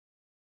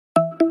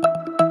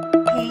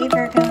Hey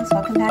Virgos,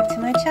 welcome back to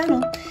my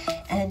channel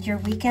and your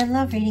weekend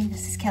love reading.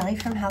 This is Kelly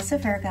from House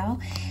of Virgo.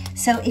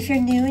 So if you're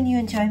new and you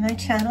enjoy my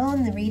channel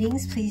and the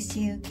readings, please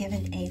do give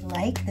it a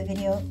like, the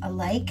video a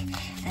like,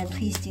 and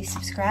please do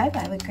subscribe.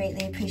 I would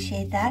greatly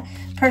appreciate that.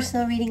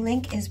 Personal reading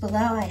link is below.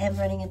 I am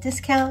running a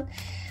discount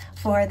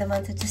for the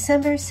month of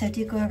December, so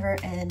do go over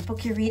and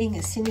book your reading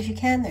as soon as you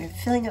can. They're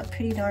filling up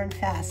pretty darn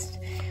fast.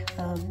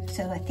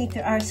 So I think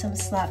there are some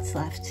slots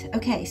left.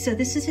 Okay, so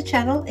this is a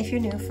channel, if you're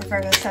new, for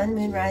Virgo Sun,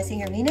 Moon,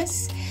 Rising, or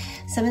Venus.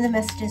 Some of the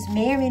messages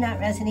may or may not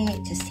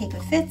resonate. Just take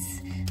what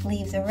fits,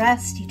 leave the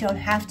rest. You don't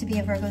have to be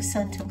a Virgo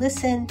Sun to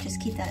listen. Just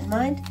keep that in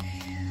mind.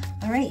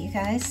 All right, you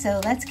guys,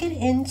 so let's get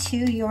into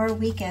your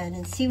weekend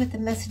and see what the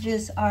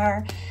messages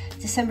are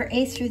December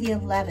 8th through the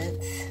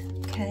 11th.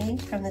 Okay,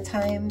 from the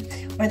time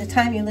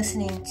you're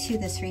listening to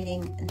this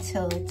reading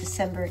until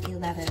December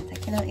 11th. I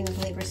cannot even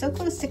believe we're so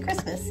close to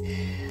Christmas.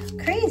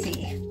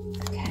 Crazy.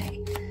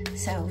 Okay,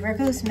 so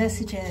Virgo's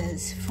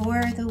messages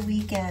for the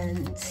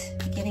weekend.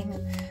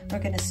 We're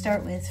going to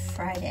start with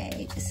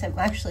Friday,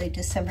 December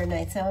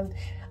 9th. So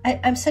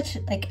I'm such,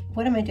 like,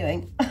 what am I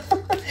doing?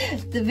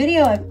 The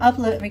video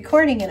I'm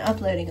recording and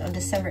uploading on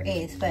December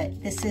 8th,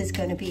 but this is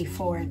going to be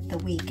for the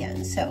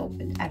weekend. So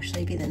it would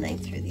actually be the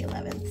 9th through the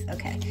 11th.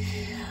 Okay.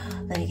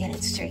 Let me get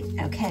it straight.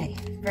 Okay,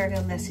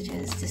 Virgo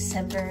messages,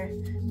 December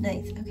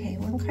 9th. Okay,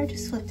 one card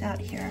just slipped out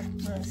here.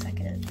 Hold on a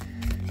second.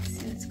 Let's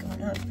see what's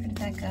going on. Where did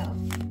that go?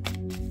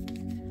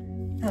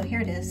 Oh, here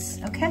it is.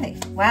 Okay,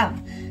 wow.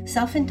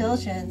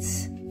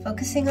 Self-indulgence,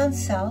 focusing on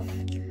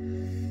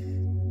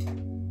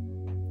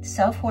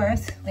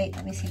self-worth. Wait,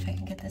 let me see if I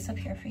can get this up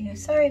here for you.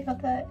 Sorry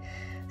about that.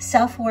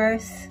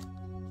 Self-worth,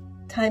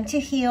 time to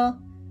heal,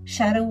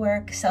 shadow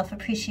work,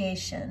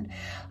 self-appreciation.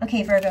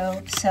 Okay,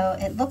 Virgo, so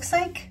it looks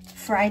like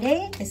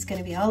Friday is going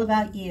to be all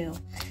about you.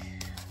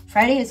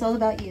 Friday is all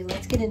about you.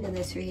 Let's get into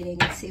this reading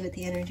and see what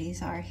the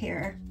energies are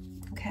here.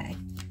 Okay.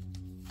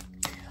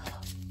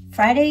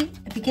 Friday,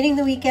 beginning of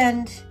the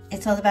weekend,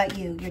 it's all about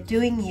you. You're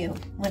doing you.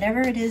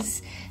 Whatever it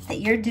is that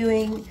you're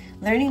doing,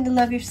 learning to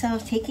love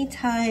yourself, taking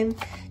time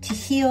to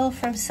heal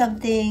from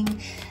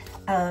something,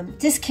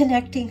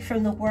 disconnecting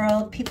from the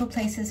world, people,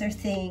 places, or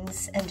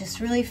things, and just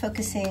really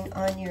focusing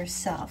on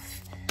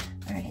yourself.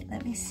 All right,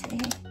 let me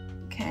see.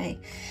 Okay,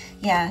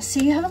 yeah, so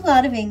you have a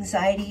lot of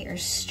anxiety or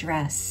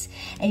stress,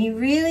 and you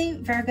really,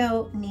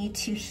 Virgo, need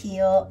to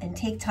heal and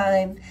take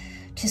time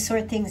to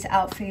sort things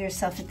out for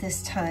yourself at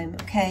this time,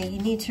 okay? You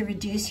need to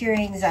reduce your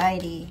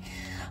anxiety.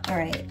 All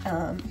right,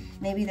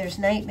 maybe there's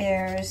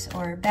nightmares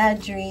or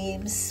bad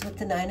dreams with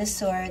the Nine of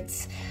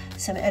Swords,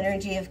 some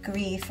energy of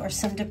grief or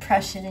some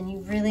depression, and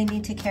you really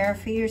need to care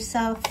for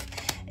yourself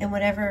and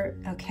whatever.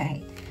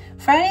 Okay,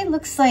 Friday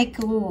looks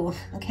like, ooh,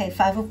 okay,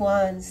 Five of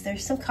Wands.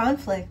 There's some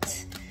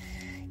conflict.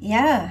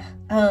 Yeah,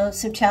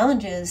 some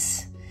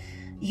challenges.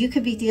 You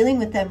could be dealing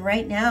with them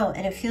right now,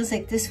 and it feels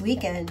like this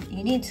weekend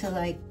you need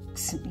to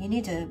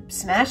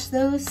smash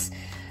those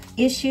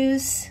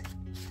issues.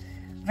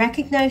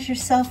 Recognize your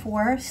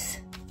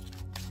self-worth.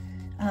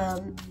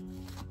 I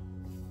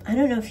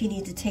don't know if you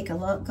need to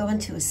go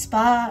into a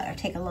spa or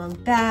take a long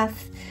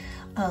bath,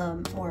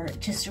 or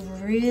just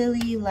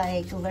really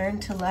like learn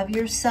to love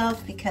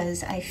yourself,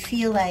 because I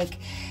feel like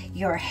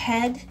your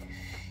head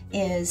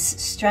is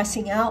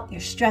stressing out.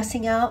 You're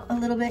stressing out a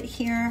little bit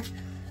here.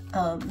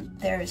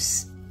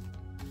 There's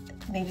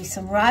maybe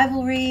some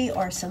rivalry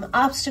or some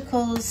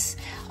obstacles.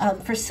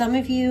 For some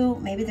of you,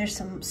 maybe there's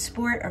some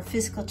sport or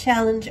physical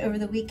challenge over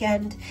the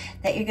weekend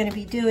that you're going to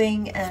be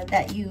doing,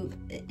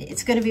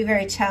 it's going to be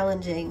very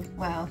challenging.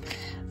 Wow.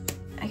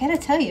 I got to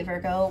tell you,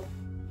 Virgo,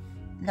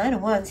 Nine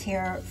of Wands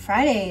here.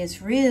 Friday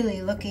is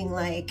really looking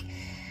like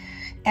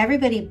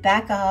everybody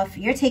back off.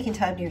 You're taking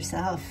time to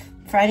yourself.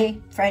 Friday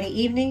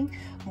evening,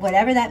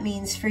 whatever that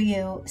means for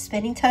you,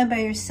 spending time by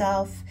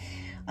yourself,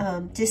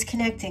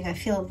 disconnecting. I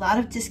feel a lot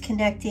of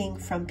disconnecting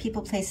from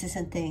people, places,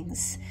 and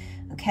things.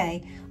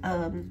 Okay.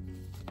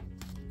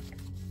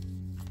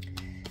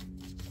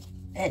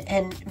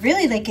 And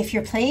really, like, if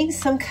you're playing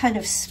some kind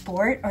of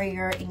sport or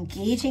you're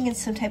engaging in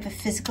some type of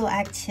physical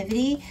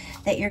activity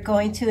that you're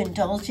going to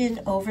indulge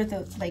in over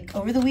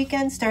the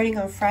weekend, starting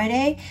on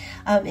Friday,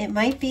 it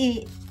might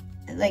be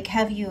like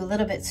have you a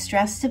little bit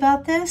stressed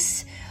about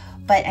this,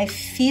 but I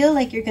feel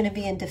like you're going to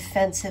be in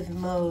defensive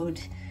mode,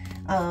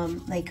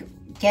 like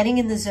getting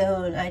in the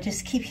zone. I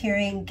just keep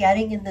hearing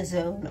getting in the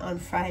zone on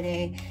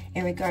Friday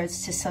in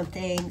regards to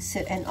something. So,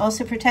 and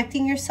also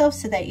protecting yourself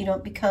so that you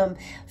don't become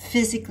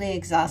physically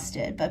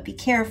exhausted, but be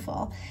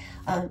careful.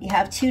 You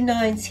have two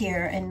nines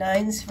here, and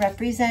nines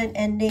represent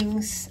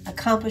endings,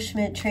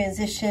 accomplishment,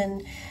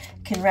 transition,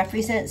 can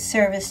represent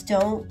service.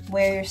 Don't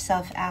wear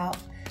yourself out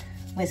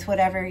with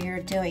whatever you're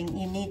doing.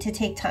 You need to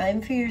take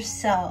time for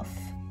yourself,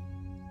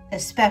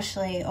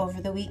 especially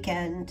over the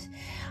weekend.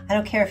 I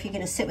don't care if you're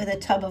going to sit with a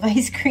tub of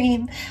ice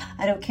cream.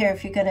 I don't care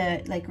if you're going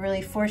to like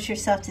really force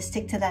yourself to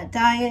stick to that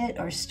diet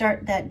or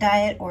start that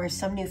diet or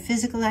some new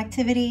physical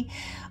activity,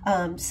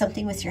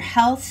 something with your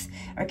health,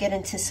 or get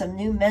into some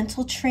new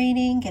mental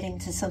training, get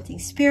into something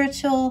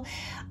spiritual,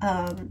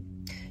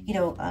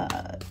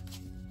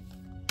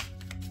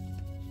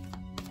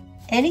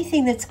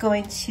 anything that's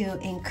going to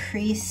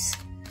increase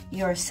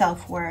your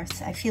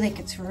self-worth. I feel like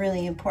it's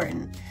really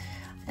important.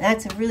 And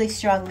that's a really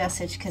strong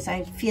message, because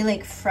I feel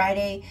like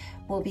Friday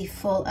will be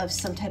full of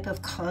some type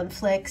of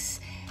conflicts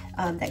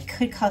that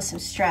could cause some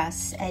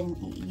stress, and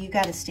you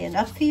got to stand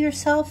up for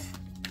yourself.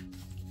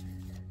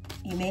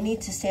 You may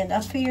need to stand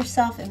up for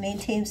yourself and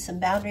maintain some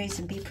boundaries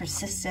and be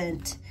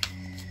persistent.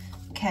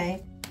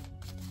 Okay.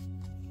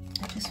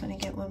 I just want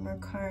to get one more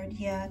card.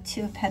 Yeah,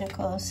 Two of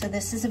Pentacles. So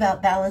this is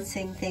about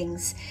balancing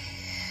things.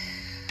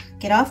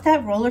 Get off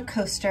that roller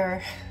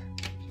coaster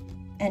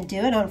and do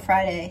it on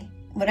Friday.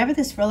 Whatever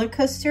this roller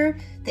coaster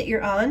that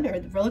you're on, or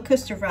the roller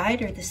coaster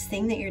ride, or this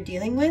thing that you're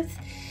dealing with,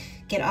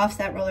 get off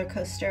that roller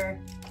coaster.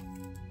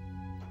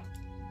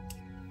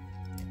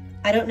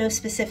 I don't know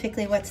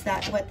specifically what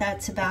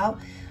that's about,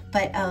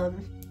 but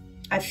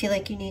I feel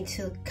like you need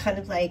to kind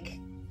of like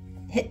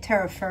hit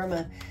terra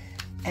firma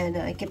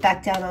and get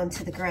back down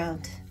onto the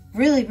ground.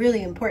 Really,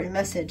 really important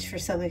message for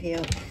some of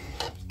you.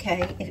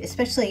 Okay,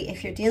 especially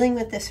if you're dealing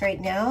with this right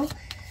now,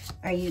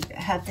 or you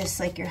have this,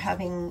 like you're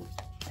having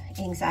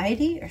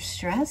anxiety or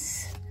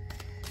stress.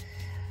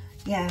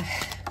 Yeah,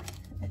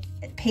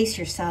 pace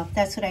yourself.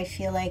 That's what I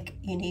feel like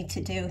you need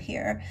to do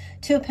here.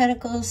 Two of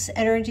Pentacles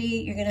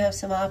energy, you're going to have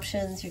some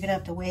options. You're going to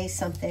have to weigh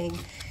something.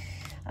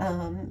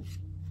 And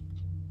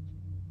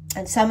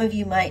some of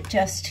you might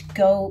just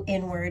go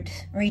inward,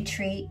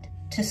 retreat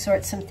to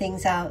sort some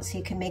things out so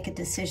you can make a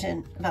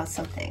decision about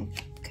something.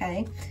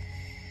 Okay.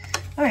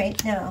 All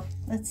right, now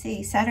let's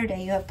see.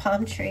 Saturday, you have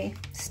palm tree.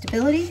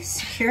 Stability,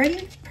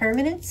 security,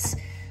 permanence,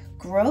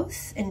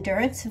 growth,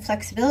 endurance, and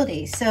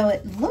flexibility. So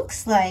it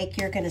looks like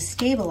you're going to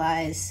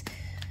stabilize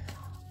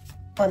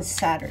on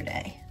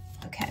Saturday.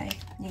 Okay,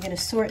 you're going to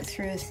sort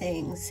through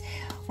things.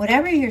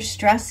 Whatever your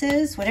stress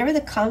is, whatever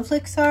the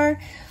conflicts are,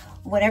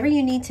 whatever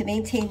you need to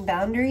maintain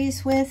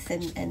boundaries with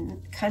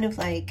and kind of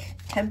like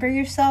temper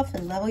yourself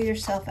and level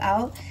yourself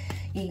out,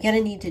 you're going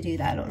to need to do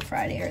that on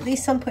Friday, or at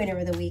least some point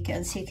over the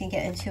weekend, so you can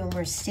get into a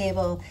more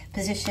stable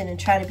position and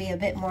try to be a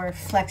bit more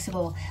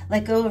flexible.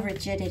 Let go of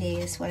rigidity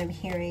is what I'm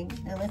hearing.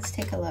 Now let's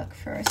take a look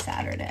for a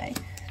Saturday.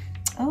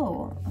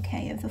 Oh,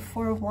 okay, you have the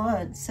Four of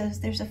Wands. So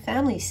there's a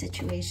family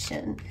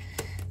situation.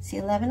 See,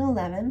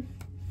 11-11.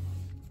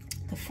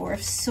 The Four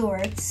of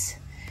Swords.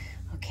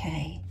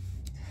 Okay.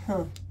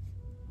 Huh.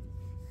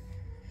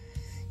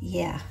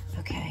 Yeah,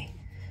 okay.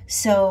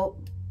 So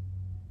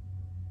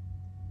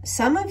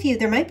some of you,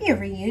 there might be a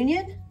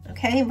reunion,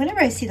 okay? And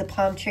whenever I see the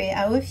palm tree,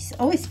 I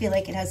always feel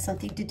like it has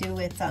something to do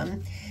with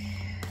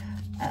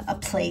a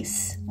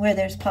place where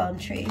there's palm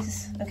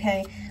trees,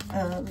 okay?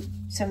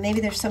 So maybe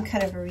there's some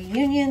kind of a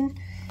reunion.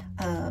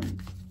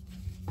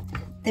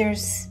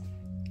 There's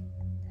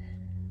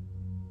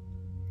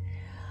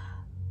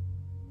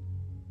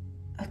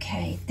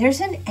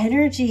an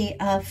energy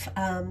of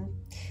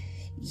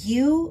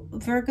you,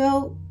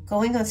 Virgo,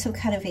 going on some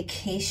kind of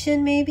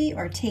vacation maybe,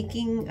 or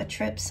taking a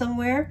trip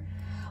somewhere,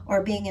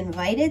 or being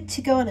invited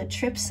to go on a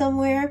trip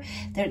somewhere.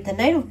 The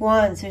Knight of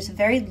Wands, there's a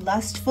very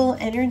lustful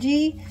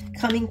energy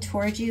coming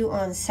towards you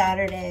on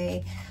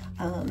Saturday.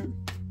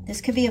 This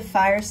could be a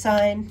fire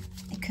sign.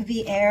 It could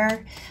be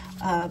air.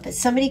 But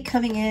somebody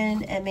coming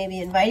in and maybe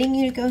inviting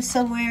you to go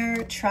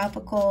somewhere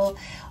tropical,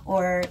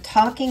 or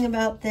talking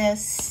about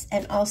this,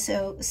 and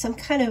also some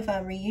kind of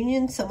a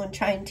reunion, someone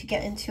trying to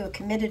get into a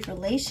committed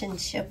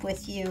relationship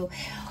with you.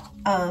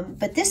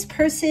 But this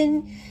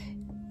person,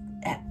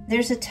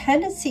 there's a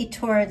tendency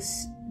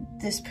towards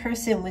this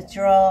person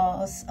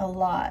withdraws a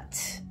lot,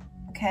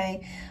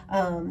 okay?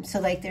 So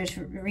like there's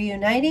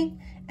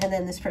reuniting, and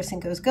then this person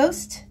goes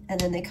ghost, and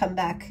then they come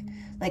back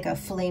like a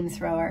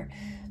flamethrower.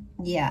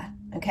 Yeah,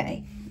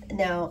 okay.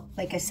 Now,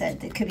 like I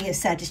said, it could be a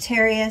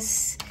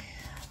Sagittarius.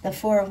 The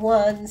Four of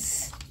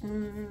Wands.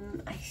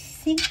 I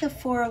think the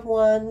Four of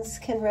Wands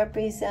can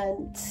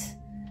represent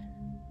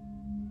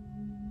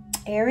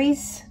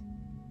Aries.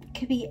 It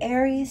could be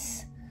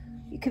Aries.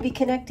 You could be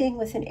connecting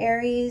with an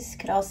Aries.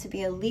 Could also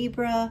be a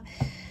Libra.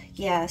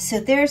 Yeah, so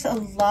there's a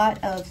lot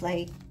of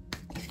like,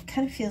 it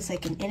kind of feels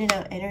like an in and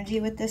out energy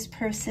with this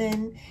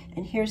person.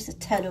 And here's the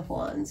Ten of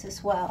Wands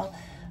as well.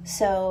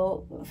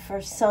 So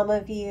for some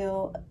of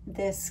you,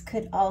 this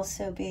could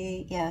also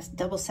be, yes,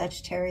 double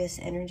Sagittarius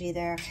energy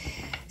there.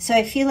 So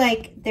I feel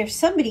like there's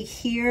somebody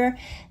here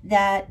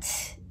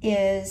that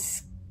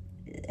is,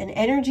 an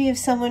energy of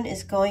someone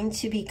is going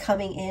to be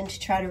coming in to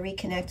try to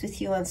reconnect with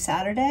you on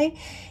Saturday.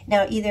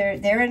 Now, either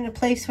they're in a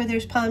place where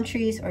there's palm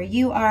trees, or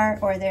you are,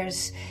 or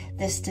there's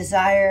this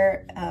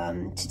desire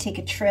to take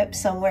a trip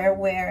somewhere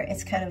where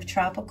it's kind of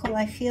tropical,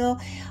 I feel.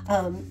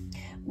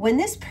 When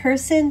this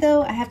person,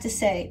 though, I have to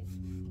say,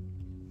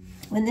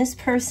 when this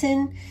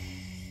person,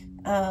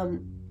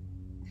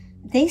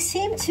 they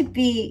seem to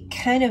be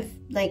kind of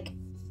like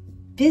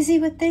busy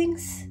with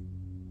things,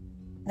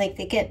 like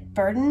they get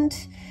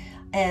burdened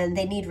and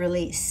they need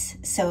release.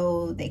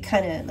 So they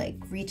kind of like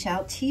reach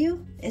out to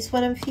you is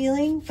what I'm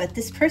feeling. But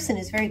this person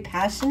is very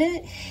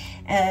passionate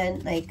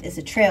and like is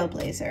a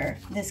trailblazer,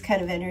 this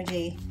kind of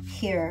energy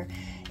here.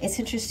 It's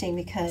interesting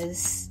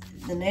because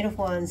the Knight of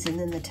Wands and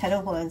then the Ten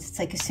of Wands. It's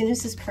like as soon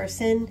as this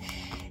person,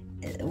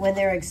 when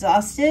they're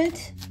exhausted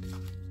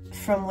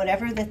from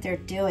whatever that they're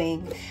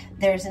doing,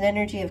 there's an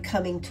energy of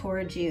coming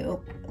towards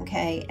you,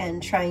 okay,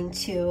 and trying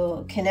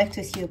to connect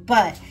with you.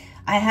 But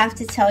I have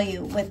to tell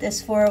you, with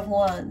this Four of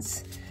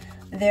Wands,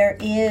 there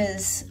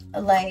is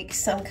like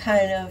some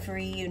kind of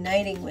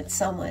reuniting with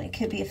someone. It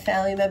could be a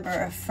family member,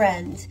 or a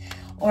friend,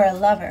 or a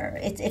lover.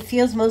 It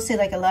feels mostly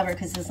like a lover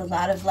because there's a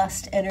lot of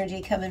lust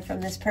energy coming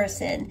from this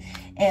person.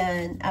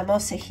 And I'm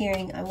also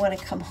hearing, I want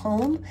to come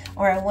home,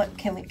 or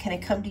can I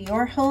come to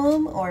your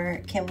home,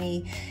 or can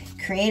we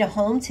create a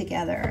home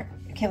together?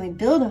 Can we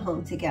build a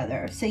home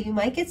together? So you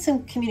might get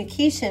some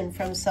communication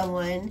from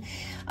someone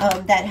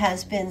that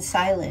has been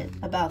silent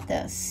about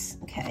this,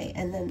 okay?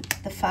 And then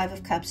the Five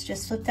of Cups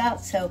just flipped out.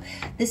 So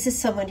this is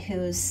someone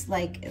who's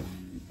like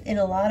in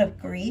a lot of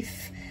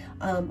grief,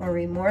 or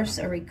remorse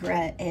or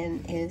regret,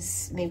 and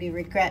is maybe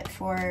regret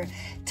for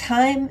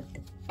time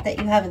that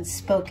you haven't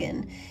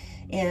spoken,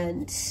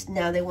 and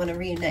now they want to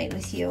reunite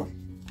with you.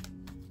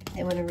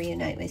 They want to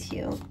reunite with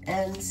you.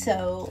 And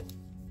so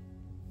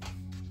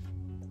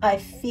I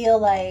feel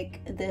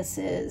like this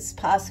is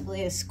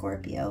possibly a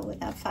Scorpio with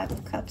that Five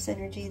of Cups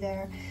energy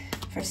there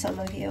for some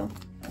of you.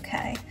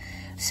 Okay,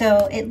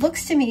 so it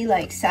looks to me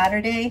like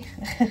Saturday.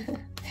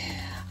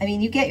 I mean,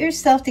 you get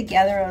yourself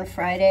together on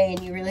Friday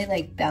and you really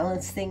like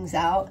balance things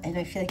out, and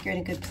I feel like you're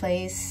in a good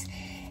place,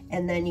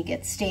 and then you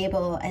get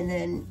stable, and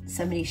then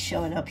somebody's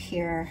showing up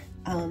here.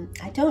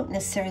 I don't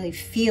necessarily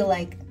feel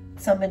like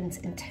someone's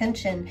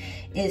intention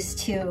is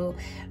to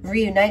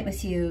reunite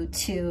with you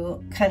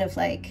to kind of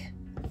like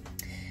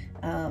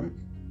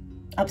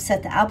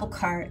upset the apple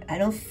cart. I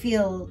don't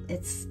feel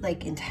it's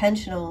like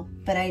intentional,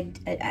 but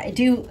I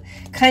do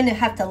kind of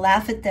have to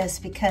laugh at this,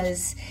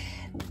 because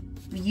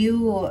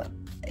you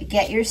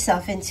get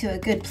yourself into a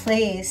good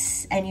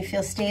place and you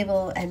feel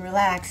stable and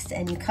relaxed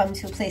and you come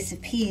to a place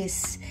of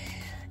peace,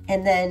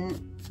 and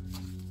then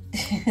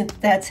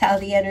that's how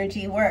the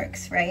energy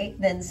works, right?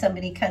 Then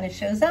somebody kind of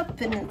shows up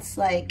and it's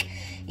like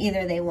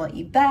either they want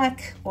you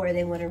back, or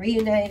they want to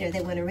reunite, or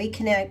they want to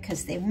reconnect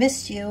because they've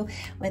missed you.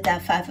 With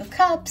that Five of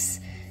Cups,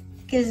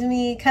 gives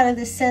me kind of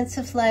this sense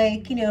of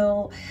like, you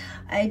know,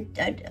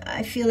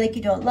 I feel like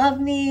you don't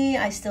love me,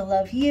 I still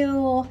love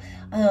you.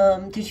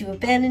 Did you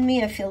abandon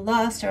me? I feel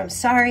lost, or I'm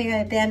sorry I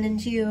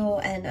abandoned you,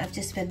 and I've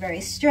just been very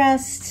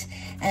stressed,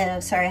 and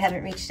I'm sorry I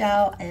haven't reached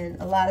out.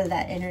 And a lot of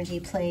that energy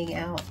playing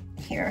out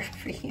here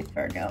for you,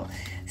 Virgo.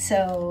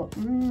 So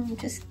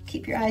just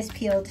keep your eyes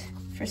peeled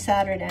for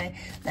Saturday.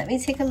 Let me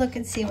take a look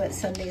and see what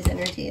Sunday's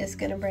energy is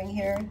going to bring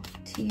here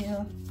to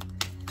you.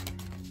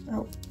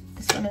 Oh,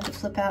 this one had to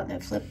flip out and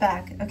it flipped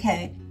back.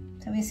 Okay,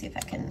 let me see if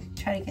I can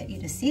try to get you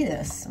to see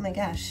this. Oh my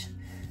gosh,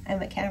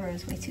 my camera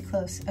is way too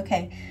close.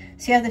 Okay,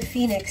 so you have the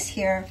Phoenix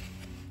here.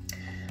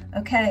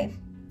 Okay,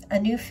 a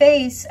new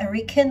phase, a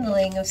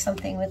rekindling of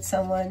something with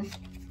someone.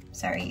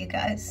 Sorry, you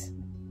guys.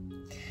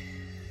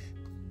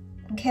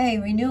 Okay,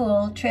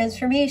 renewal,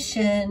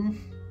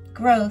 transformation,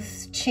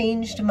 growth,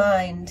 changed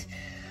mind.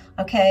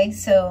 Okay,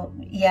 so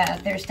yeah,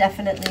 there's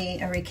definitely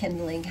a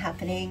rekindling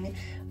happening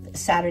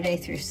Saturday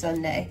through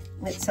Sunday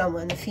with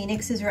someone. The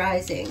Phoenix is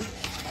rising.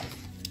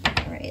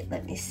 All right,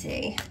 let me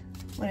see.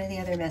 What are the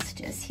other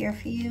messages here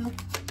for you?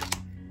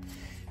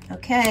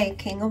 Okay,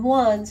 King of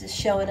Wands is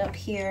showing up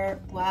here.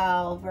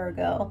 Wow,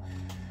 Virgo,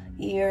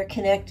 you're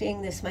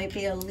connecting. This might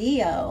be a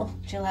Leo,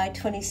 July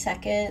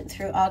 22nd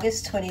through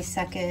August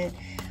 22nd.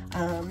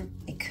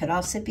 It could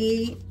also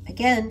be,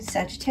 again,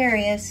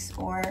 Sagittarius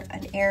or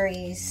an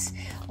Aries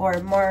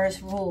or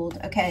Mars ruled.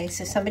 Okay,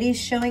 so somebody's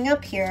showing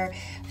up here,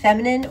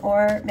 feminine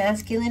or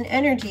masculine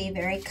energy,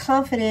 very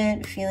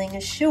confident, feeling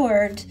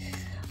assured,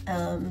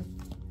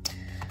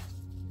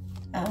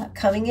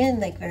 coming in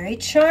like very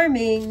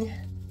charming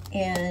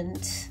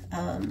and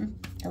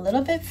a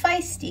little bit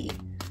feisty,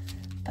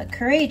 but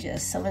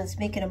courageous. Someone's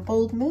making a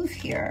bold move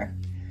here.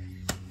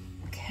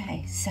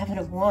 Okay, Seven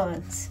of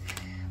Wands.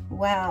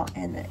 Wow,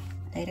 and the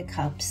Knight of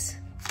Cups.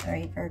 All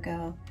right,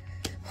 Virgo.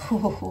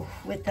 Ooh,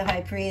 with the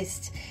High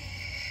Priest.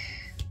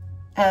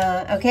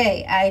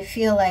 Okay, I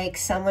feel like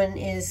someone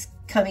is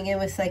coming in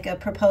with like a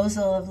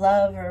proposal of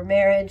love or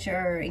marriage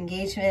or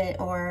engagement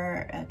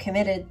or a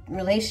committed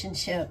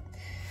relationship.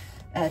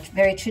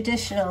 Very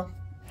traditional.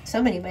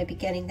 Somebody might be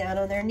getting down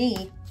on their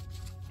knee.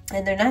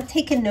 And they're not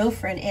taking no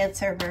for an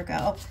answer,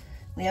 Virgo.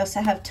 We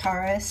also have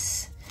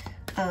Taurus.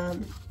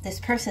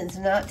 This person's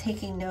not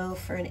taking no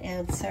for an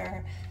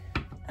answer.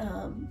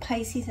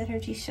 Pisces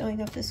energy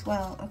showing up as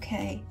well.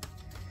 Okay.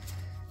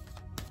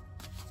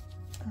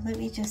 Let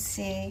me just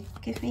see.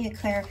 Give me a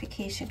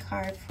clarification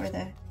card for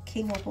the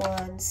King of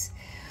Wands.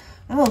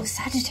 Oh,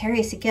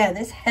 Sagittarius again.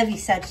 There's heavy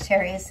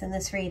Sagittarius in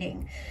this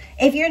reading.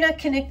 If you're not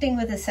connecting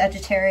with a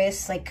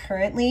Sagittarius like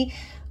currently,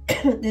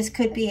 this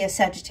could be a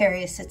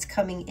Sagittarius that's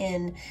coming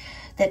in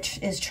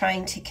that is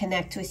trying to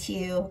connect with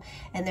you.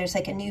 And there's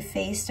like a new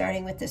phase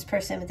starting with this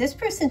person. But this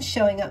person's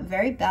showing up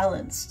very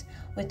balanced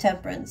with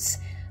Temperance.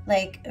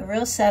 Like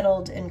real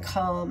settled and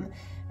calm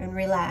and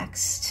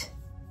relaxed.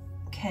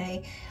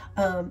 Okay.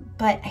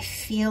 But I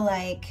feel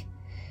like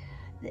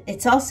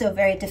it's also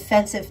very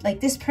defensive. Like,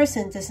 this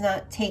person does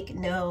not take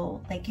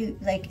no. Like,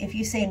 if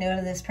you say no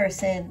to this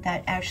person,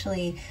 that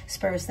actually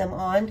spurs them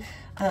on.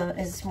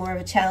 Is more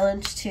of a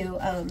challenge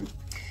to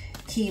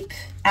keep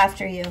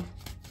after you.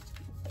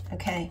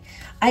 Okay,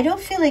 I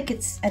don't feel like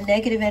it's a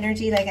negative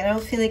energy. Like, I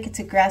don't feel like it's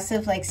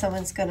aggressive, like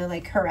someone's gonna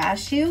like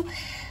harass you.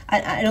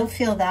 I don't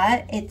feel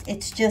that.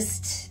 It's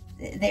just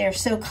they're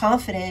so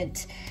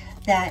confident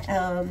that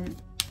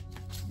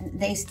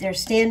they're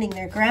standing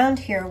their ground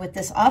here with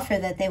this offer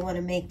that they want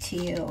to make to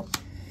you.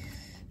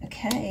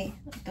 Okay,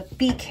 but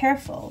be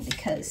careful,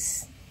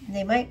 because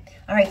they might.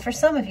 All right, for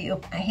some of you,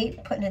 I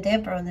hate putting a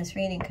damper on this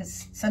reading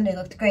because Sunday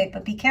looked great,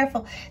 but be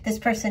careful. This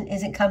person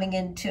isn't coming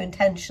in to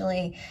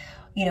intentionally,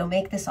 you know,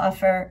 make this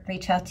offer,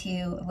 reach out to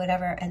you,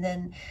 whatever, and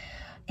then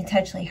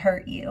intentionally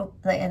hurt you,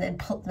 and then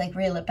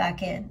reel it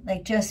back in.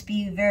 Like, just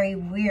be very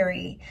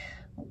wary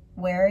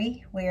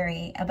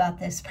about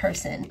this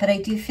person. But I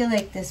do feel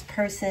like this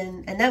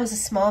person, and that was a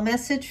small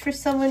message for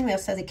someone. We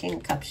also have the King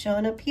of Cups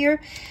showing up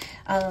here.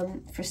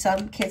 For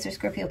some, Cancer,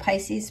 Scorpio,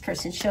 Pisces,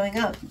 person showing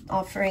up,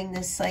 offering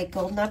this like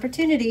golden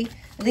opportunity.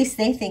 At least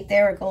they think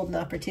they're a golden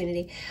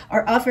opportunity,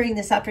 or offering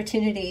this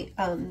opportunity,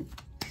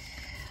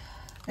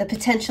 a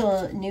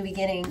potential new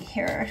beginning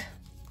here.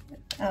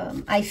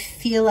 I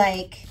feel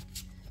like,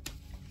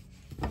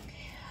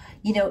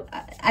 you know,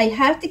 I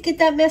have to get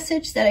that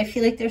message that I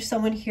feel like there's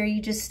someone here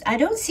you just, I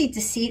don't see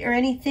deceit or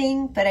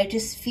anything, but I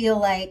just feel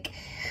like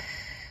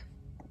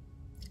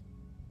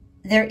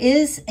there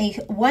is a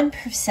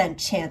 1%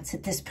 chance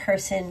that this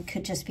person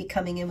could just be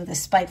coming in with a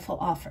spiteful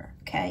offer,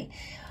 okay?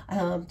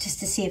 Just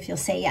to see if you'll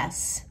say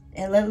yes.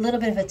 A little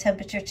bit of a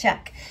temperature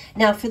check.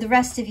 Now, for the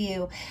rest of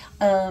you,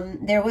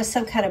 there was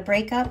some kind of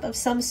breakup of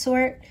some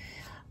sort,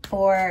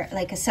 or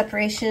like a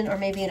separation, or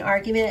maybe an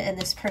argument, and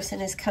this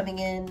person is coming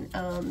in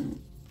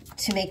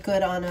to make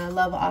good on a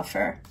love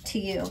offer to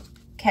you,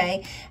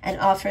 okay? And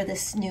offer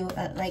this new,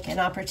 like an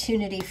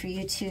opportunity for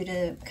you two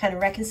to kind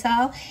of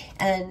reconcile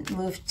and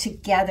move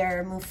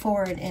together, move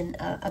forward in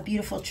a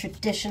beautiful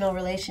traditional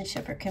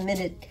relationship, or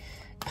committed,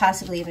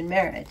 possibly even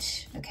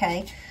marriage,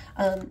 okay?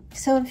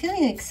 So I'm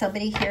feeling like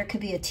somebody here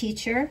could be a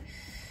teacher.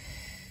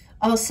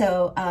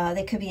 Also,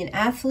 they could be an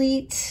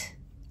athlete.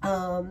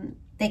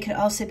 They could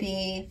also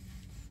be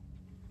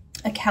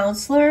a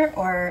counselor,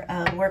 or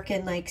work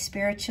in like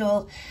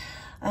spiritual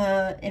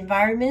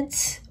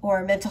environment,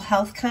 or mental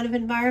health kind of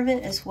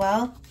environment as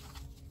well.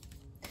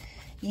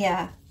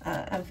 Yeah,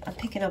 I'm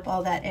picking up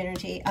all that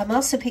energy. I'm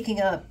also picking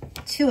up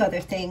two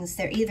other things.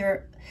 They're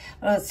either,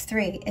 well, it's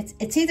three.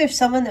 It's either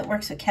someone that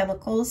works with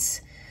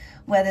chemicals,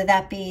 whether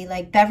that be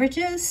like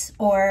beverages,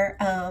 or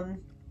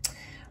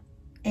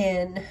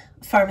in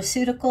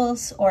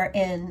pharmaceuticals, or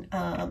in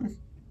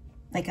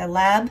like a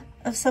lab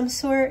of some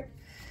sort.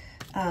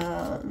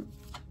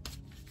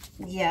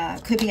 Yeah,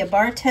 could be a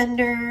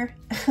bartender.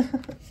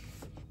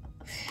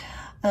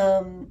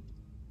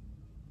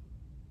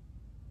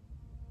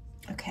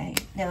 Okay,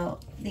 now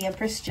the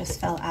Empress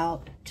just fell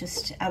out,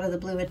 just out of the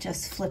blue. It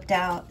just flipped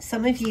out.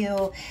 Some of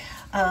you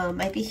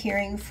might be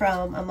hearing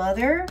from a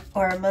mother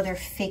or a mother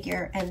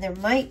figure, and there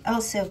might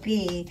also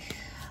be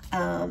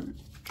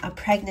a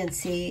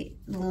pregnancy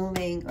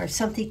looming, or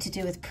something to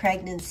do with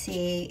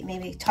pregnancy,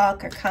 maybe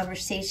talk or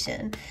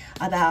conversation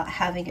about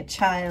having a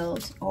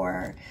child,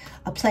 or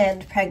a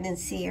planned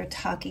pregnancy, or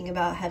talking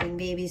about having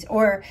babies,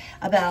 or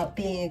about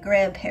being a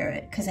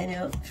grandparent, because I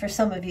know for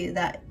some of you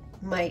that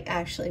might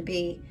actually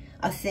be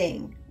a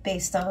thing,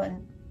 based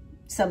on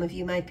some of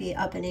you might be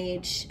up in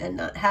age and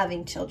not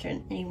having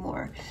children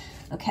anymore.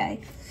 Okay,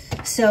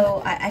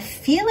 so I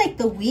feel like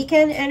the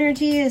weekend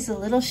energy is a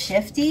little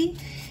shifty,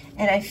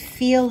 and I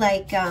feel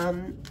like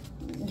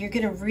you're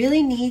going to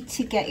really need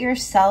to get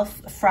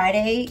yourself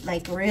Friday,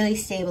 like really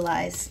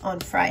stabilize on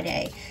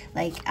Friday.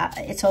 Like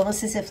it's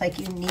almost as if like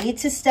you need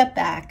to step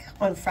back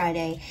on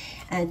Friday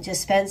and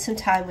just spend some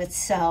time with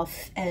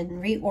self and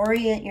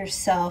reorient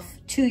yourself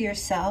to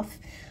yourself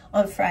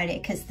on Friday,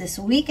 because this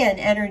weekend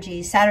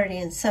energy, Saturday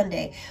and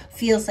Sunday,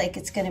 feels like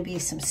it's going to be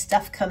some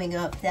stuff coming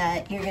up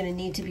that you're going to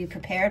need to be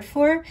prepared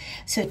for.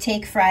 So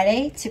take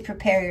Friday to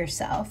prepare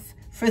yourself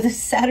for the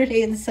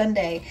Saturday and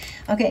Sunday.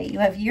 Okay, you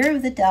have Year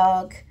of the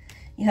Dog,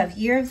 you have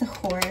Year of the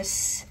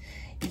Horse,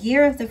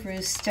 Year of the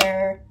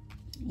Rooster,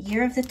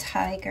 Year of the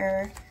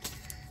Tiger,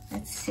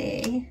 let's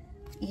see,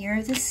 Year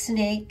of the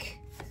Snake,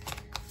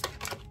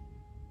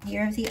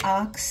 Year of the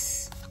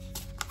Ox,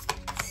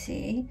 let's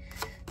see,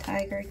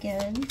 Tiger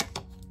again,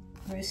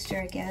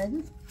 Rooster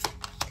again.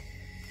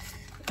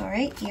 All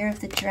right, Year of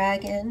the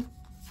Dragon,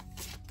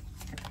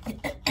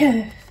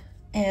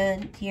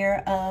 and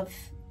Year of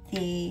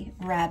the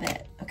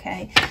Rabbit.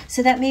 Okay,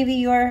 so that may be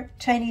your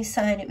Chinese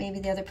sign, it may be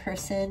the other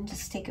person.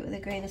 Just take it with a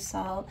grain of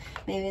salt.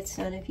 Maybe it's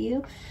none of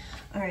you.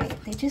 All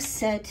right, they just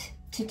said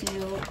to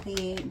do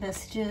the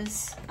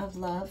Messages of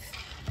Love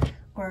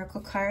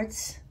Oracle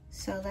cards.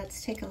 So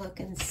let's take a look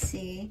and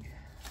see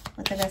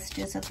what the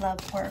Messages of Love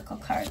Oracle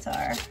cards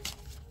are.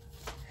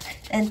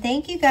 And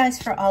thank you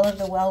guys for all of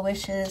the well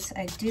wishes.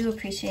 I do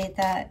appreciate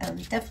that.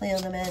 Definitely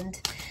on the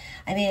mend.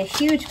 I made a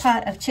huge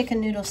pot of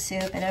chicken noodle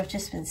soup, and I've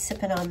just been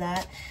sipping on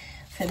that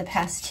for the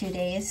past 2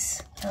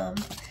 days.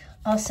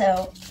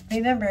 Also,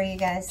 remember, you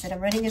guys, that I'm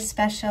running a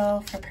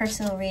special for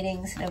personal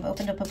readings, and I've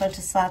opened up a bunch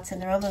of slots,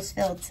 and they're almost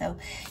filled. So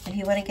if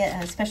you want to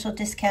get a special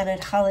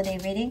discounted holiday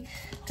reading,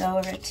 go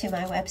over to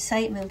my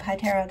website,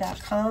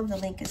 moonpietarot.com. The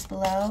link is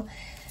below,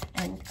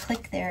 and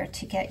click there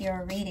to get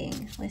your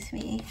reading with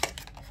me.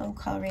 Phone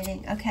call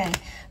reading. Okay,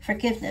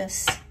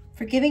 forgiveness.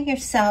 Forgiving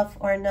yourself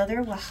or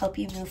another will help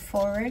you move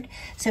forward.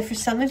 So for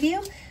some of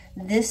you,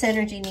 this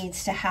energy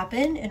needs to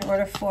happen in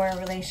order for a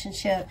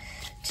relationship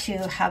to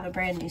have a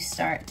brand new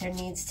start. There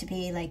needs to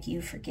be like you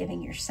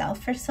forgiving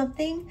yourself for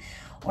something,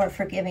 or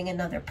forgiving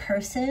another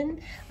person,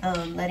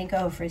 letting go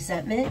of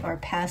resentment or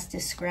past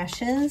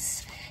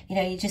discretions. You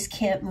know, you just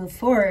can't move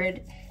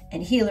forward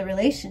and heal a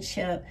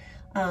relationship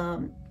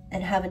and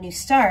have a new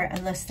start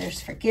unless there's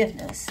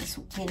forgiveness,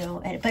 you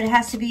know, but it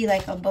has to be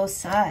like on both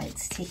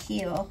sides to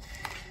heal.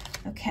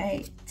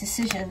 Okay,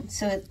 decision.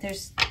 So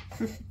there's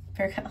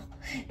Virgo,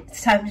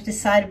 it's time to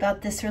decide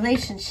about this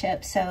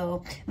relationship.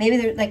 So maybe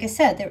there, like I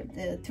said,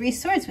 the 3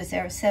 swords was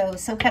there. So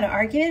some kind of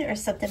argument or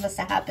something must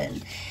have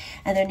happened.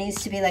 And there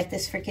needs to be like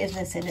this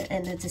forgiveness,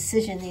 and a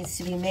decision needs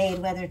to be made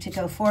whether to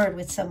go forward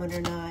with someone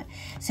or not.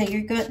 So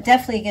you're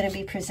definitely going to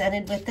be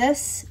presented with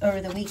this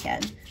over the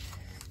weekend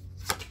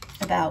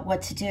about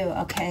what to do.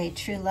 Okay,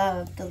 true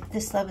love.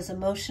 This love is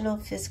emotional,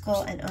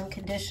 physical, and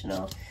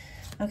unconditional.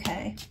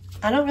 Okay,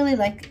 I don't really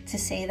like to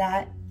say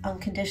that,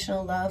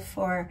 unconditional love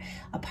for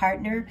a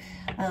partner,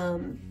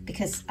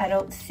 because I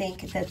don't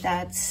think that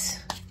that's,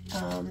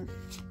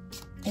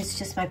 it's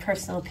just my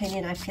personal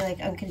opinion. I feel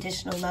like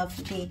unconditional love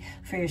would be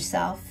for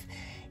yourself,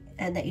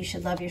 and that you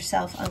should love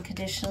yourself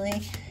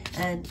unconditionally,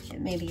 and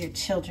maybe your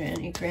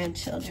children, your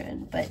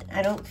grandchildren. But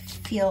I don't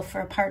feel for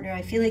a partner.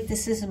 I feel like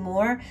this is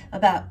more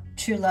about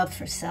true love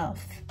for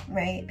self,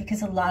 right?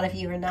 Because a lot of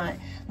you are not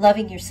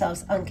loving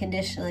yourselves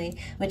unconditionally,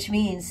 which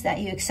means that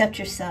you accept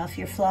yourself,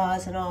 your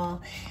flaws and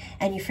all,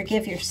 and you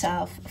forgive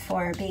yourself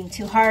for being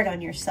too hard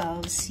on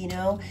yourselves, you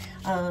know,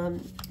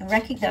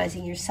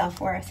 recognizing your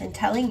self-worth and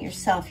telling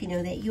yourself, you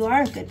know, that you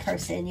are a good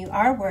person, you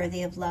are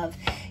worthy of love,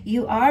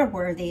 you are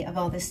worthy of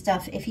all this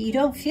stuff. If you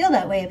don't feel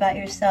that way about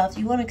yourself,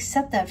 you won't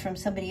accept that from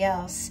somebody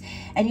else,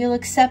 and you'll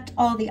accept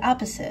all the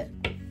opposite.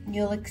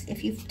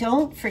 If you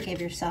don't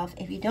forgive yourself,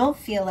 if you don't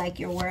feel like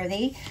you're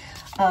worthy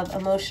of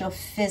emotional,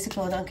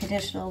 physical, and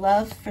unconditional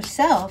love for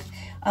self,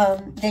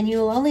 then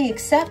you'll only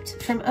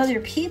accept from other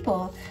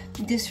people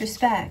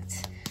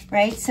disrespect,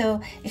 right?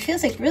 So it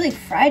feels like really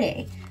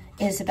Friday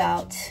is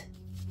about,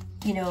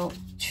 you know,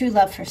 true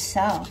love for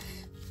self,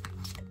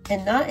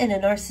 and not in a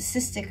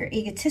narcissistic or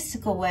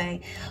egotistical way,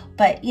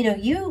 but, you know,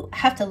 you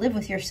have to live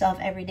with yourself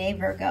every day,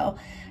 Virgo.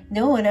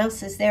 No one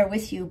else is there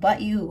with you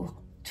but you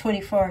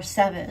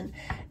 24/7.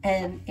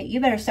 And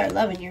you better start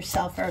loving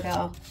yourself,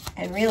 Virgo,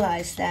 and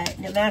realize that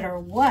no matter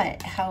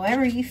what,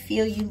 however you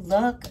feel you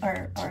look,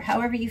 or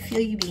however you feel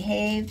you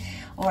behave,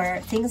 or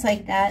things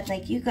like that,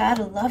 like, you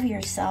gotta love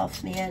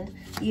yourself, man.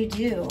 You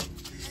do.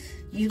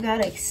 You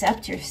gotta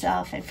accept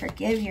yourself and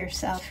forgive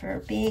yourself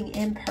for being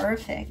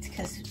imperfect,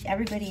 because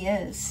everybody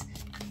is.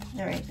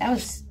 All right, that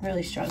was a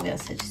really strong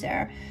message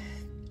there.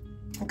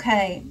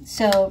 Okay,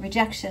 so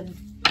rejection.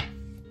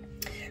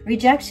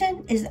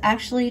 Rejection is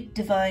actually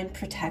divine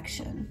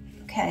protection.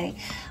 Okay,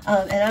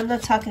 and I'm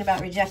not talking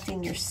about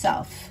rejecting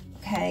yourself,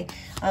 okay?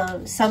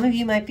 Some of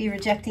you might be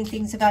rejecting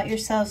things about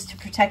yourselves to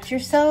protect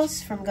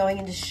yourselves from going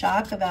into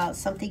shock about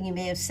something you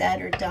may have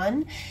said or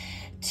done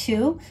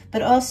too.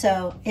 But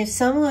also, if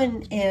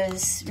someone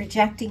is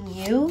rejecting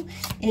you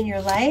in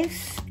your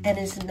life and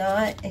is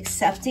not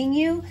accepting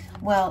you,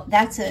 well,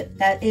 that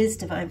is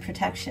divine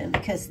protection,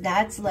 because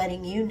that's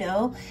letting you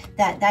know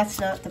that that's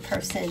not the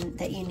person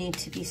that you need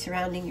to be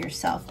surrounding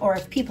yourself. Or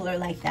if people are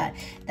like that,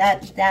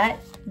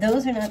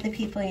 those are not the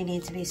people you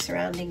need to be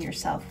surrounding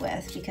yourself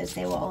with, because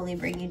they will only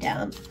bring you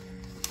down.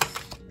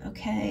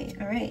 Okay,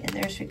 all right, and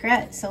there's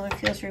regret. Someone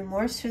feels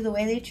remorse for the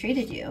way they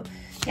treated you.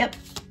 Yep,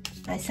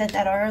 I said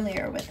that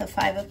earlier with the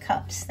 5 of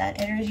Cups.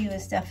 That energy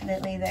was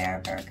definitely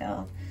there,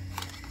 Virgo.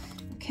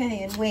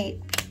 Okay, and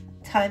wait.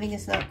 Timing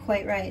is not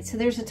quite right. So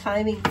there's a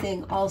timing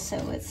thing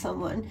also with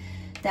someone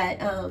that,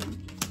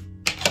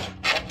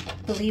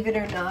 believe it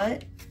or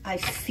not, I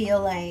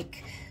feel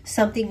like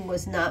something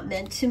was not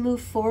meant to move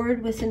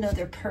forward with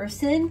another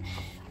person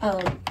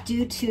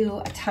due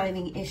to a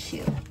timing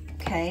issue,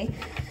 okay?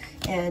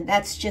 And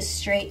that's just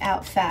straight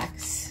out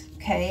facts,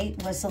 okay?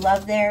 Was the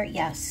love there?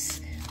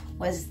 Yes.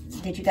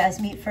 Did you guys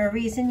meet for a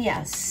reason?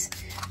 Yes.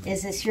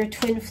 Is this your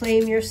twin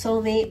flame, your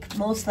soulmate?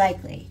 Most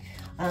likely.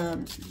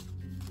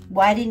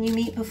 Why didn't you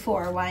meet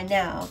before? Why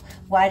now?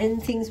 Why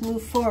didn't things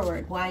move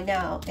forward? Why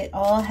now? It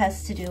all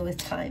has to do with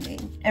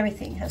timing.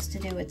 Everything has to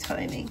do with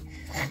timing.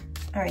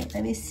 All right,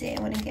 let me see.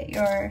 I want to get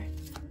your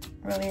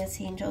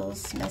romance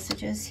angels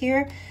messages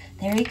here.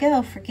 There you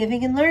go.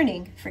 Forgiving and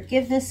learning.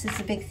 Forgiveness is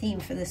a big theme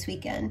for this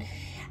weekend.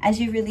 As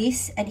you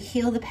release and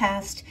heal the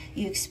past,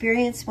 you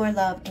experience more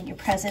love in your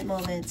present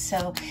moment.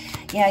 So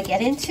yeah,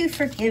 get into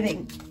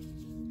forgiving.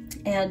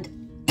 And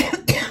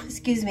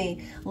excuse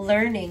me,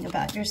 learning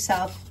about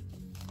yourself.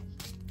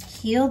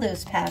 Heal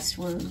those past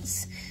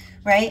wounds,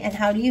 right? And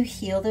how do you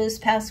heal those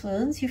past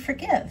wounds? You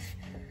forgive.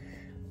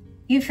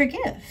 You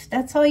forgive.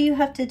 That's all you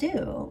have to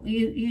do.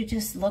 You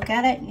just look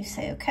at it and you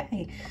say,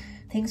 okay,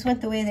 things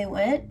went the way they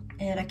went,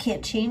 and I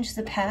can't change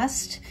the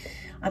past.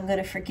 I'm going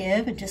to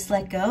forgive and just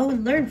let go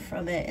and learn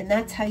from it. And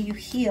that's how you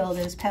heal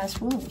those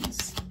past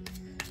wounds.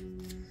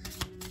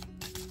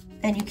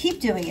 And you keep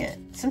doing it.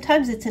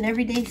 Sometimes it's an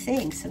everyday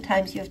thing.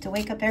 Sometimes you have to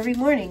wake up every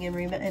morning and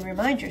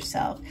remind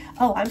yourself,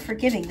 oh, I'm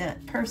forgiving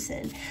that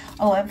person.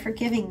 Oh, I'm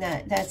forgiving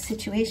that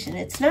situation.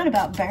 It's not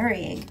about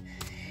burying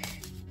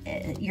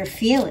your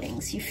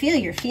feelings. You feel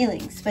your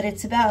feelings, but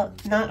it's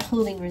about not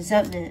holding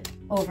resentment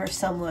over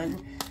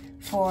someone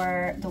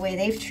for the way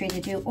they've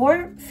treated you,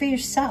 or for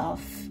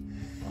yourself.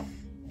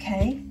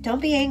 Okay?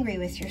 Don't be angry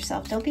with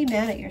yourself. Don't be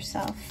mad at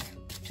yourself.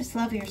 Just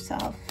love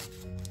yourself.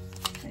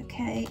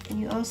 Okay, and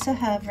you also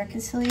have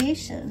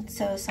reconciliation.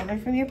 So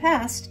someone from your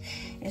past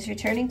is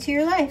returning to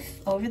your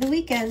life over the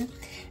weekend.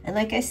 And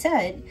like I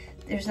said,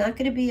 there's not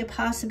going to be a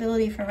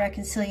possibility for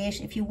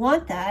reconciliation. If you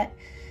want that,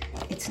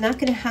 it's not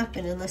going to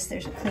happen unless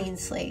there's a clean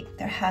slate.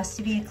 There has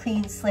to be a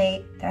clean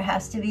slate. There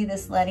has to be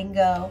this letting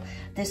go,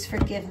 this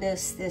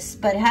forgiveness,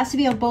 but it has to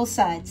be on both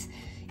sides.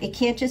 It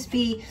can't just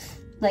be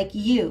like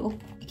you.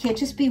 It can't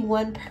just be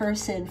one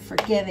person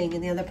forgiving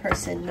and the other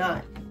person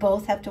not.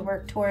 Both have to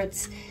work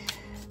towards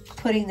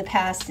putting the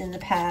past in the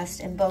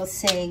past, and both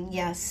saying,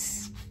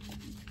 yes,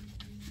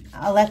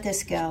 I'll let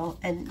this go,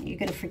 and you're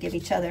going to forgive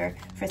each other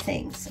for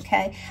things,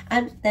 okay?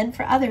 And then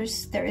for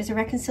others, there is a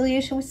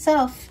reconciliation with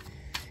self.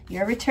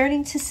 You're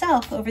returning to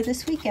self over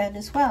this weekend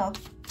as well,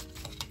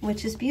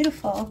 which is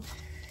beautiful.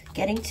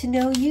 Getting to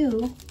know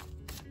you,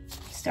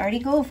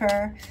 starting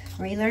over,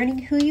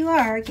 relearning who you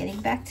are,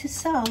 getting back to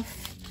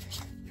self.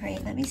 All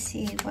right, let me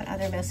see what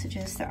other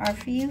messages there are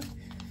for you,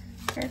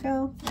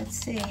 Virgo. Let's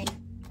see.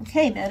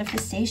 Okay,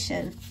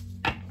 manifestation.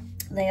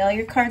 Lay all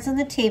your cards on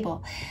the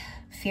table.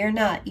 Fear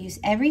not. Use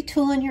every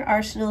tool in your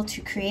arsenal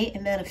to create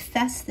and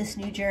manifest this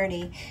new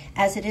journey.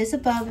 As it is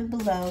above and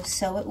below,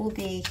 so it will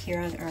be here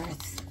on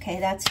earth. Okay,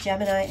 that's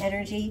Gemini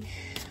energy.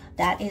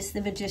 That is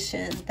the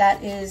magician.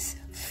 That is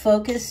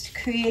focused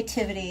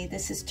creativity.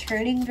 This is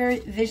turning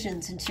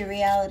visions into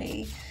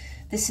reality.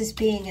 This is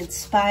being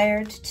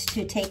inspired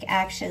to take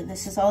action.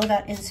 This is all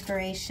about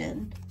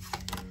inspiration.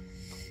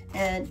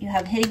 And you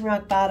have hitting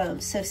rock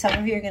bottom. So some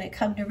of you are going to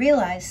come to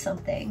realize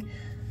something,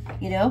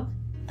 you know.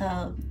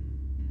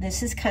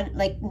 This is kind of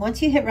like,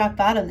 once you hit rock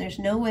bottom, there's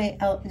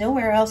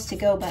nowhere else to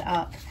go but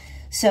up.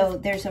 So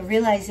there's a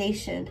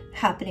realization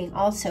happening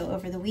also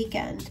over the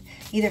weekend,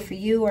 either for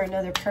you or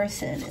another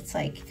person. It's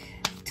like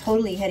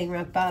totally hitting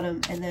rock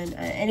bottom. And then,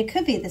 and it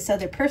could be this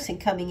other person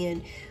coming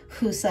in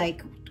who's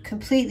like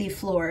completely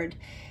floored,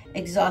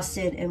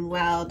 exhausted and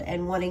wowed,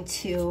 and wanting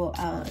to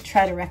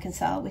try to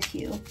reconcile with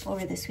you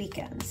over this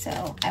weekend.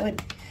 So I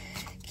would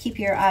keep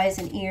your eyes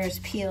and ears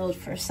peeled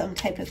for some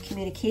type of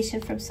communication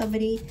from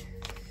somebody.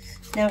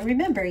 Now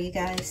remember, you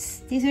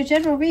guys, these are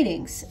general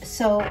readings,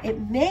 so it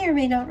may or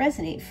may not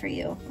resonate for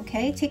you,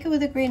 okay? Take it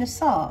with a grain of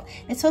salt.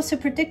 It's also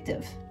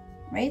predictive,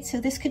 right? So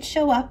this could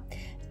show up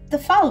the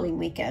following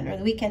weekend or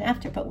the weekend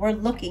after, but we're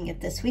looking at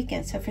this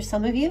weekend. So for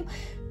some of you,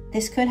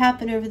 this could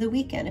happen over the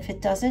weekend. If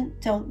it doesn't,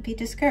 don't be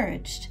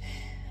discouraged.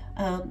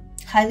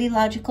 Highly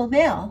logical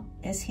male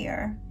is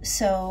here.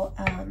 So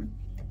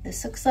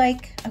this looks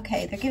like,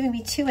 okay, they're giving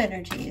me two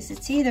energies.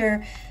 It's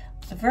either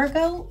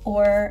Virgo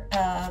or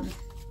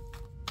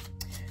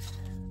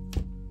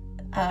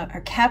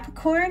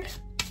Capricorn,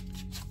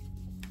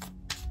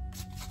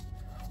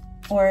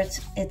 or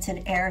it's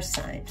an air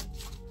sign.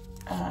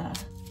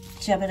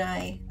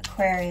 Gemini,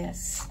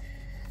 Aquarius,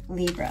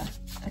 Libra.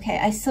 Okay,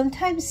 I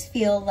sometimes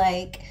feel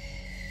like,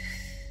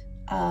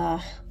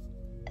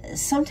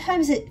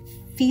 sometimes it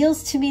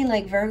feels to me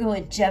like Virgo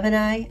and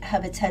Gemini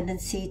have a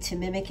tendency to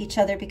mimic each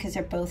other because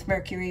they're both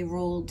Mercury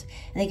ruled,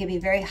 and they can be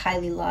very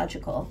highly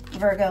logical,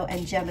 Virgo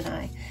and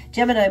Gemini.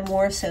 Gemini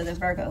more so than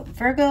Virgo.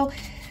 Virgo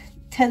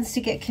tends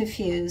to get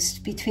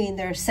confused between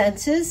their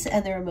senses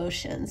and their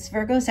emotions.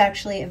 Virgo is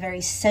actually a very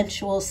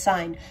sensual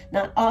sign,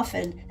 not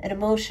often an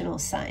emotional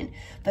sign,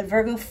 but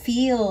Virgo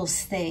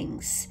feels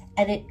things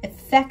and it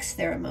affects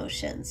their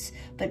emotions.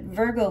 But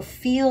Virgo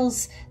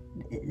feels,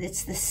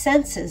 it's the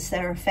senses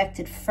that are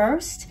affected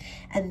first,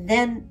 and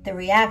then the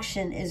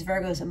reaction is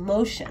Virgo's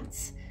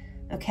emotions,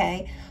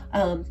 okay?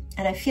 And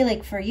I feel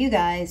like for you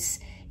guys,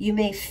 you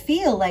may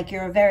feel like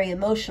you're a very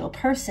emotional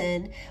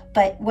person,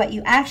 but what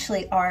you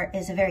actually are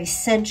is a very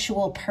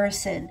sensual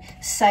person.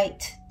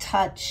 Sight,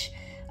 touch,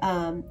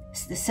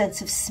 the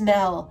sense of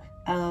smell,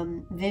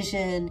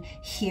 vision,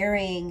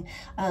 hearing,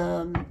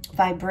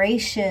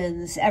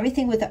 vibrations,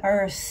 everything with the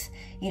earth.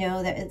 You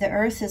know, the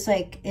earth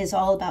is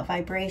all about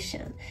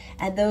vibration,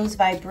 and those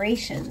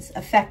vibrations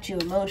affect you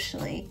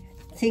emotionally.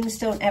 Things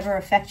don't ever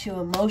affect you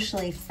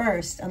emotionally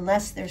first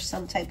unless there's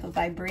some type of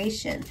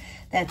vibration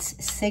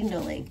that's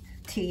signaling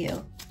to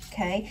you,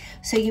 okay?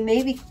 So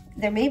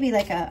there may be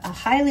like a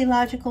highly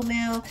logical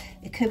male.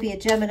 It could be a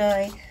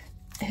Gemini.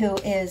 who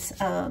is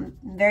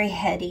very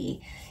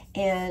heady,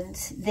 and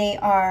they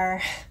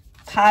are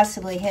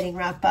possibly hitting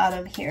rock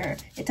bottom here.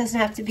 It doesn't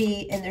have to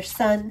be in their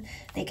sun.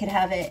 They could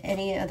have it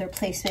any other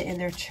placement in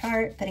their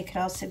chart, but it could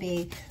also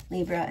be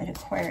Libra and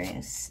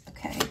Aquarius.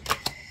 Okay.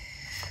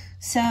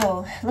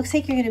 So, looks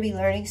like you're going to be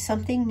learning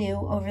something new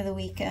over the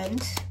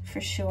weekend,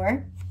 for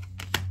sure.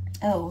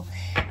 Oh,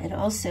 and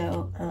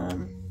also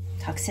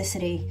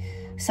toxicity,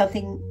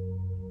 something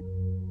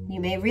you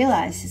may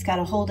realize has got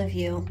a hold of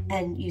you,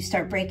 and you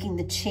start breaking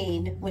the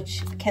chain,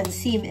 which can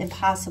seem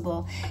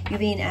impossible. You're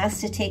being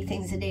asked to take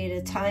things a day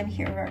at a time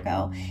here,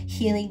 Virgo.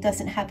 Healing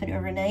doesn't happen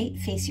overnight.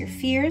 Face your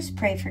fears,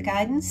 pray for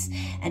guidance,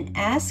 and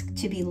ask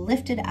to be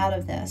lifted out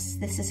of this.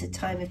 This is a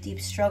time of deep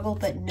struggle,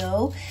 but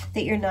know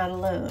that you're not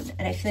alone.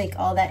 And I feel like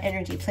all that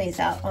energy plays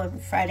out on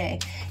Friday.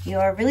 You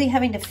are really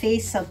having to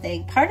face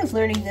something. Part of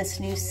learning this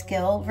new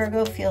skill,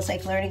 Virgo, feels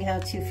like learning how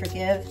to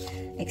forgive,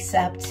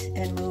 accept,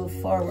 and move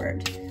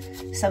forward.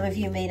 Some of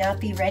you may not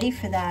be ready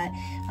for that.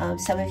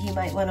 Some of you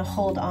might want to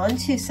hold on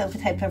to some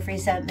type of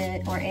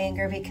resentment or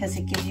anger because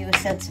it gives you a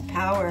sense of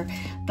power.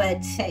 But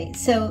hey,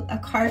 so a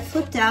card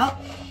flipped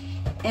out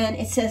and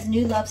it says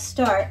new love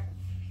start.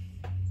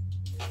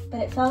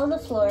 But it fell on the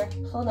floor.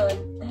 Hold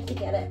on, I have to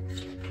get it.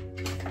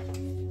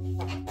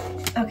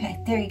 Okay,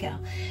 there you go.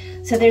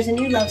 So there's a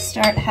new love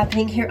start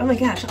happening here. Oh my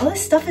gosh, all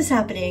this stuff is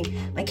happening.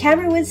 My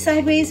camera went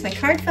sideways, my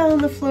card fell on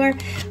the floor.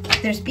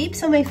 There's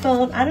beeps on my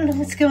phone. I don't know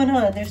what's going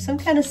on. There's some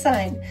kind of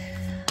sign.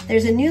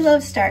 There's a new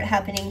love start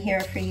happening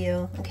here for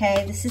you,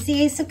 okay? This is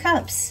the Ace of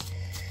Cups.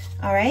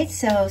 All right,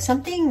 so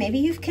something, maybe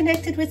you've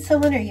connected with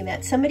someone or you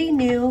met somebody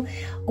new,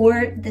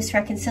 or this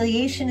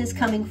reconciliation is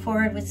coming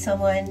forward with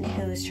someone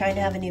who's trying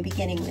to have a new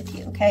beginning with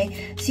you,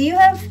 okay? So you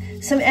have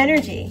some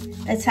energy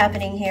that's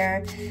happening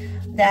here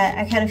that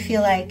I kind of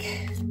feel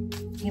like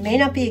you may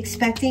not be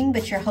expecting,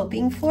 but you're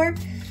hoping for,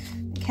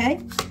 okay?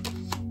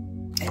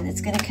 And it's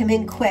going to come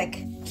in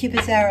quick.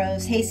 Cupid's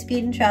arrows, haste,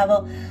 speed, and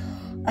travel.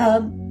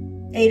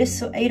 Eight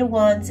of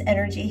Wands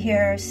energy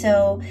here.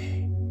 So,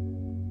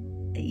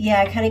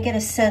 yeah, I kind of get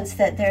a sense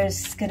that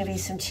there's going to be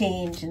some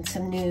change and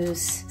some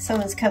news.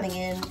 Someone's coming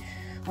in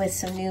with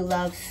some new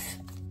love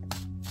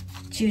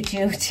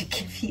juju to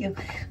give you,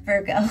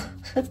 Virgo.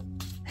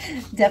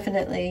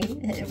 Definitely.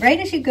 Right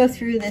as you go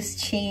through this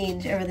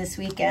change over this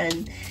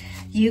weekend,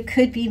 you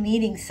could be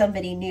meeting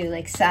somebody new,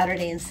 like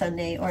Saturday and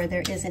Sunday, or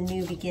there is a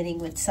new beginning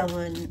with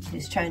someone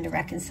who's trying to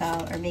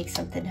reconcile or make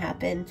something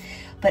happen.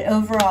 But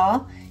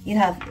overall, you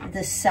have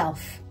the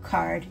Self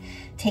card.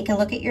 Take a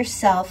look at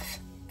yourself,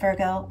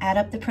 Virgo. Add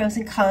up the pros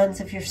and cons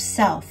of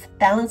yourself.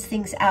 Balance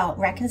things out.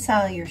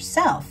 Reconcile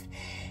yourself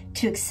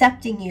to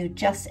accepting you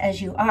just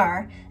as you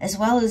are, as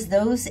well as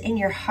those in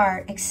your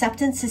heart.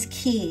 Acceptance is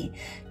key.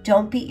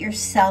 Don't beat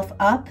yourself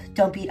up.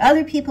 Don't beat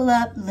other people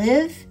up.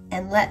 Live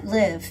and let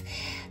live.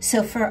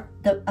 So for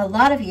a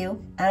lot of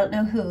you, I don't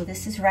know who,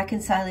 this is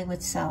reconciling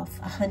with self,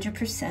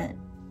 100%,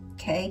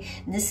 okay?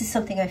 And this is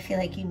something I feel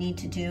like you need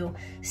to do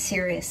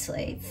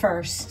seriously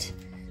first.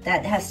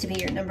 That has to be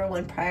your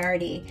 #1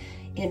 priority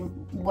in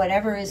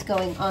whatever is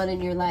going on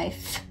in your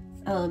life.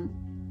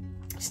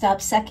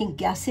 Stop second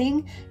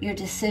guessing your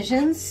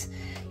decisions.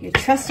 You're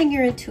trusting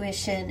your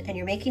intuition, and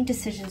you're making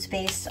decisions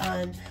based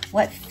on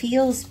what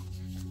feels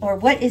or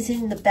what is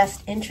in the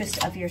best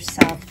interest of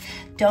yourself.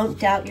 Don't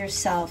doubt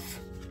yourself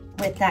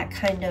with that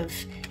kind of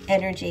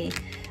energy,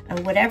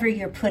 whatever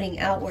you're putting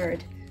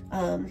outward.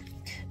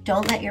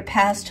 Don't let your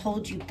past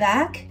hold you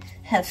back.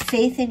 Have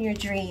faith in your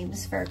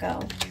dreams,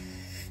 Virgo.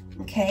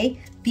 Okay?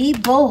 Be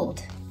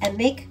bold and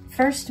make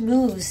first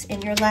moves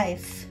in your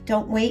life.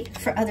 Don't wait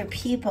for other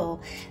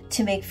people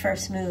to make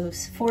first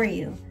moves for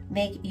you.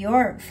 Make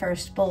your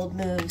first bold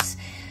moves.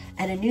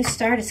 And a new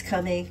start is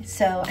coming.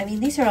 So, I mean,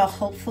 these are all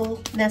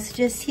hopeful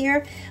messages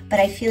here, but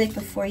I feel like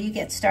before you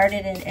get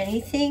started in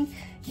anything,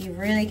 you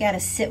really got to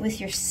sit with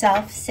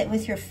yourself, sit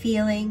with your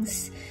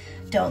feelings.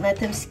 Don't let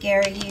them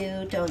scare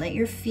you. Don't let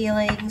your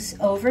feelings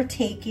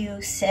overtake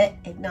you. Sit,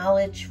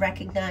 acknowledge,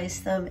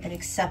 recognize them, and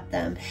accept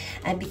them,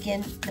 and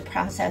begin the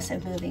process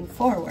of moving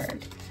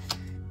forward.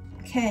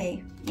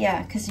 Okay,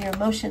 yeah, because your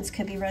emotions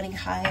could be running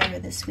high over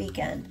this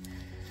weekend,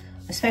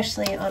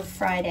 especially on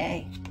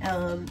Friday,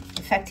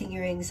 affecting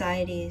your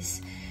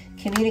anxieties.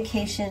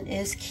 Communication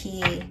is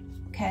key.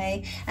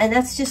 Okay, and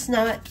that's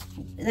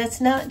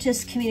not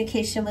just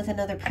communication with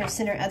another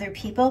person or other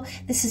people.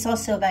 This is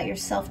also about your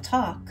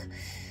self-talk,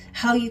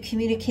 how you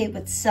communicate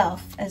with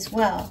self as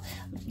well.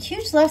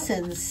 Huge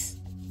lessons.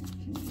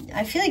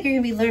 I feel like you're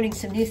going to be learning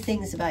some new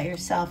things about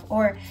yourself,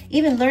 or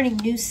even learning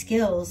new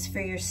skills for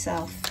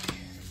yourself.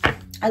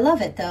 I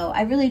love it though,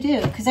 I really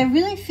do, because I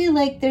really feel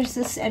like there's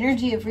this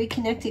energy of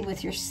reconnecting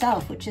with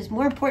yourself, which is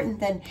more important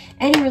than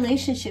any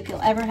relationship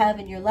you'll ever have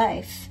in your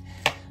life.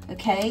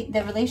 Okay,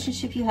 the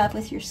relationship you have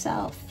with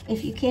yourself.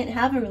 If you can't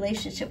have a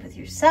relationship with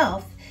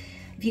yourself,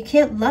 if you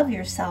can't love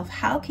yourself,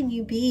 how can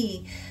you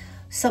be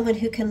someone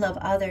who can love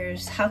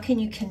others? How can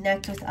you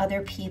connect with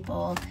other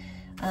people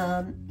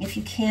if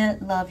you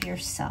can't love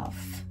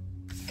yourself?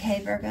 Okay,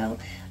 Virgo?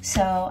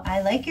 So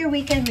I like your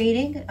weekend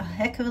reading. A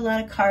heck of a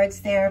lot of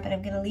cards there, but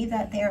I'm going to leave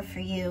that there for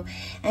you.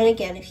 And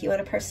again, if you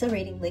want a personal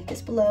reading, link is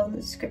below in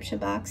the description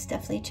box.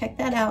 Definitely check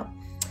that out.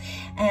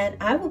 And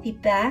I will be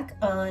back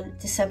on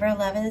December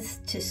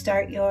 11th to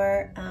start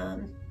your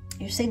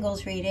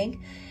singles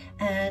reading.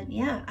 And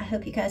yeah, I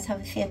hope you guys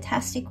have a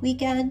fantastic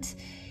weekend.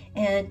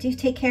 And do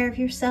take care of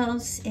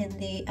yourselves in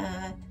the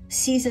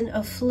season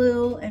of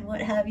flu and what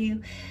have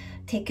you.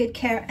 Take good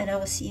care, and I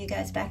will see you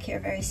guys back here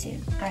very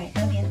soon. All right,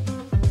 love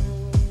you.